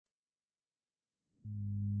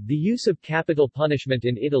The use of capital punishment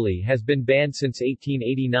in Italy has been banned since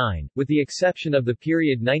 1889, with the exception of the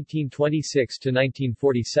period 1926 to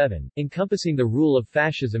 1947, encompassing the rule of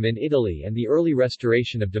fascism in Italy and the early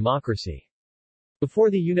restoration of democracy. Before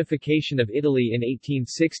the unification of Italy in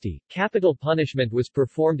 1860, capital punishment was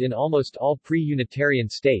performed in almost all pre-Unitarian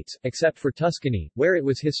states, except for Tuscany, where it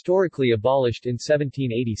was historically abolished in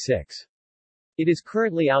 1786. It is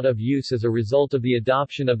currently out of use as a result of the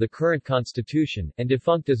adoption of the current constitution, and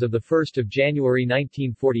defunct as of 1 January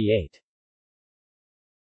 1948.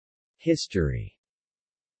 History.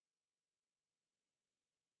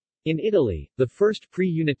 In Italy, the first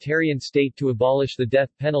pre-Unitarian state to abolish the death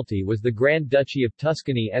penalty was the Grand Duchy of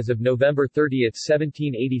Tuscany as of November 30,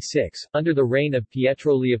 1786, under the reign of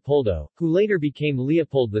Pietro Leopoldo, who later became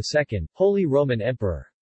Leopold II, Holy Roman Emperor.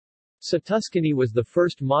 So Tuscany was the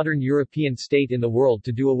first modern European state in the world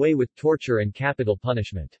to do away with torture and capital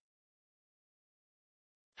punishment.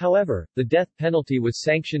 However, the death penalty was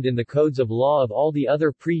sanctioned in the codes of law of all the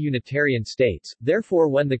other pre-Unitarian states, therefore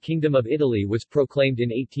when the Kingdom of Italy was proclaimed in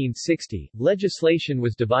 1860, legislation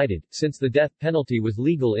was divided, since the death penalty was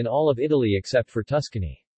legal in all of Italy except for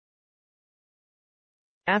Tuscany.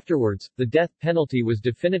 Afterwards, the death penalty was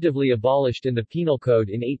definitively abolished in the Penal Code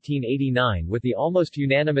in 1889 with the almost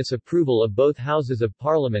unanimous approval of both houses of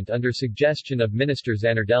parliament under suggestion of Minister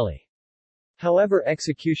Zanardelli. However,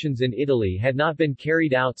 executions in Italy had not been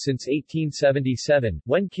carried out since 1877,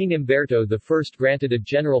 when King Umberto I granted a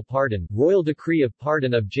general pardon, Royal Decree of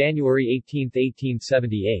Pardon of January 18,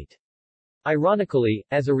 1878. Ironically,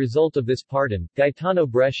 as a result of this pardon, Gaetano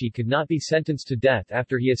Bresci could not be sentenced to death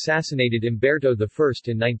after he assassinated Umberto I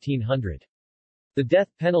in 1900. The death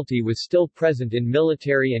penalty was still present in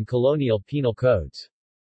military and colonial penal codes.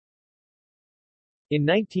 In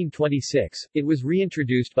 1926, it was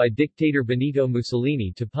reintroduced by dictator Benito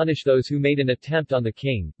Mussolini to punish those who made an attempt on the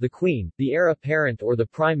king, the queen, the heir apparent or the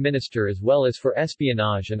prime minister as well as for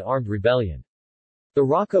espionage and armed rebellion. The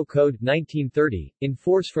Rocco Code, 1930, in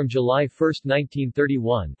force from July 1,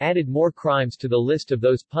 1931, added more crimes to the list of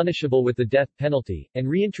those punishable with the death penalty, and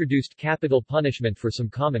reintroduced capital punishment for some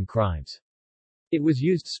common crimes. It was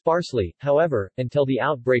used sparsely, however, until the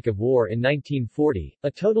outbreak of war in 1940.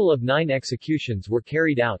 A total of 9 executions were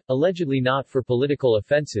carried out, allegedly not for political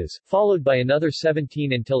offenses, followed by another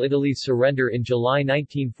 17 until Italy's surrender in July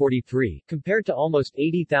 1943, compared to almost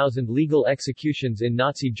 80,000 legal executions in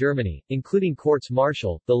Nazi Germany, including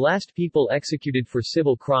courts-martial. The last people executed for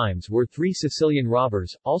civil crimes were 3 Sicilian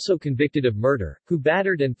robbers, also convicted of murder, who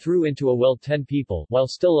battered and threw into a well 10 people, while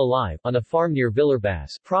still alive, on a farm near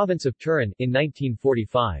Villerbas, province of Turin, in 1945.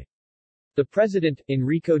 The president,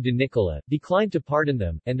 Enrico de Nicola, declined to pardon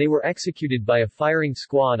them, and they were executed by a firing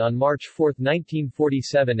squad on March 4,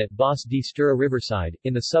 1947 at Bos di Stura Riverside,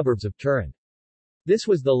 in the suburbs of Turin. This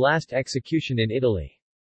was the last execution in Italy.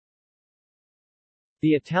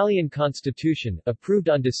 The Italian Constitution, approved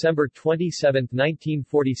on December 27,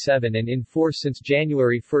 1947 and in force since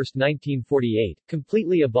January 1, 1948,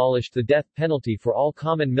 completely abolished the death penalty for all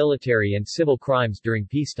common military and civil crimes during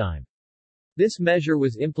peacetime. This measure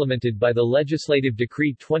was implemented by the Legislative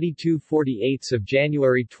Decree 2248 of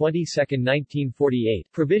January 22, 1948,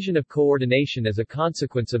 provision of coordination as a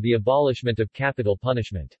consequence of the abolishment of capital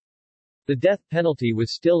punishment. The death penalty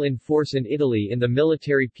was still in force in Italy in the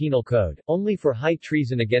Military Penal Code, only for high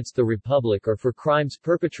treason against the Republic or for crimes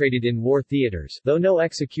perpetrated in war theaters, though no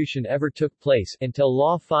execution ever took place, until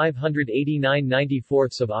Law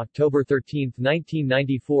 589/94 of October 13,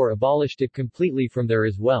 1994 abolished it completely from there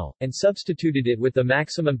as well, and substituted it with the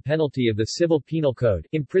maximum penalty of the Civil Penal Code,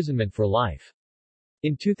 imprisonment for life.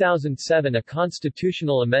 In 2007 a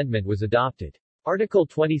constitutional amendment was adopted. Article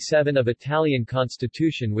 27 of Italian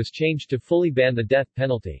Constitution was changed to fully ban the death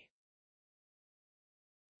penalty.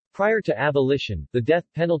 Prior to abolition, the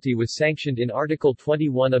death penalty was sanctioned in Article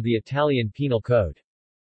 21 of the Italian Penal Code.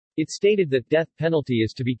 It stated that death penalty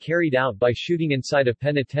is to be carried out by shooting inside a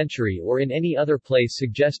penitentiary or in any other place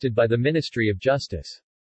suggested by the Ministry of Justice.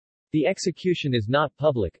 The execution is not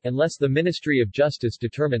public, unless the Ministry of Justice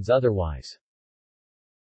determines otherwise.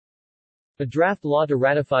 A draft law to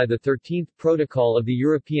ratify the 13th Protocol of the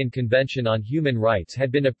European Convention on Human Rights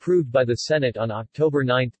had been approved by the Senate on October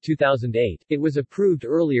 9, 2008. It was approved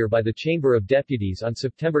earlier by the Chamber of Deputies on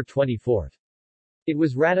September 24. It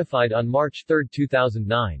was ratified on March 3,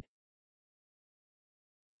 2009.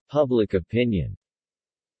 Public opinion.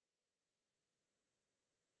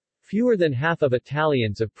 Fewer than half of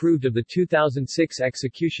Italians approved of the 2006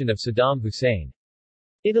 execution of Saddam Hussein.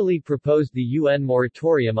 Italy proposed the UN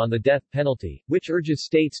moratorium on the death penalty, which urges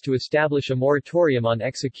states to establish a moratorium on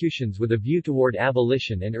executions with a view toward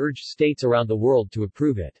abolition and urged states around the world to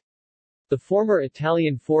approve it. The former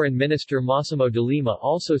Italian Foreign Minister Massimo D'Alema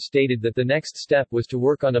also stated that the next step was to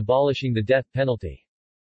work on abolishing the death penalty.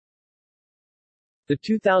 The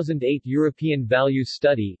 2008 European Values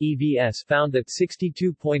Study (EVS) found that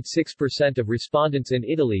 62.6% of respondents in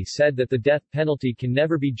Italy said that the death penalty can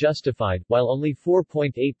never be justified, while only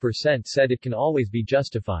 4.8% said it can always be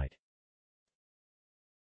justified.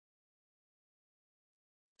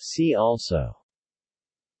 See also: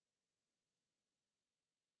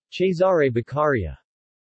 Cesare Beccaria.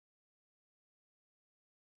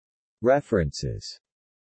 References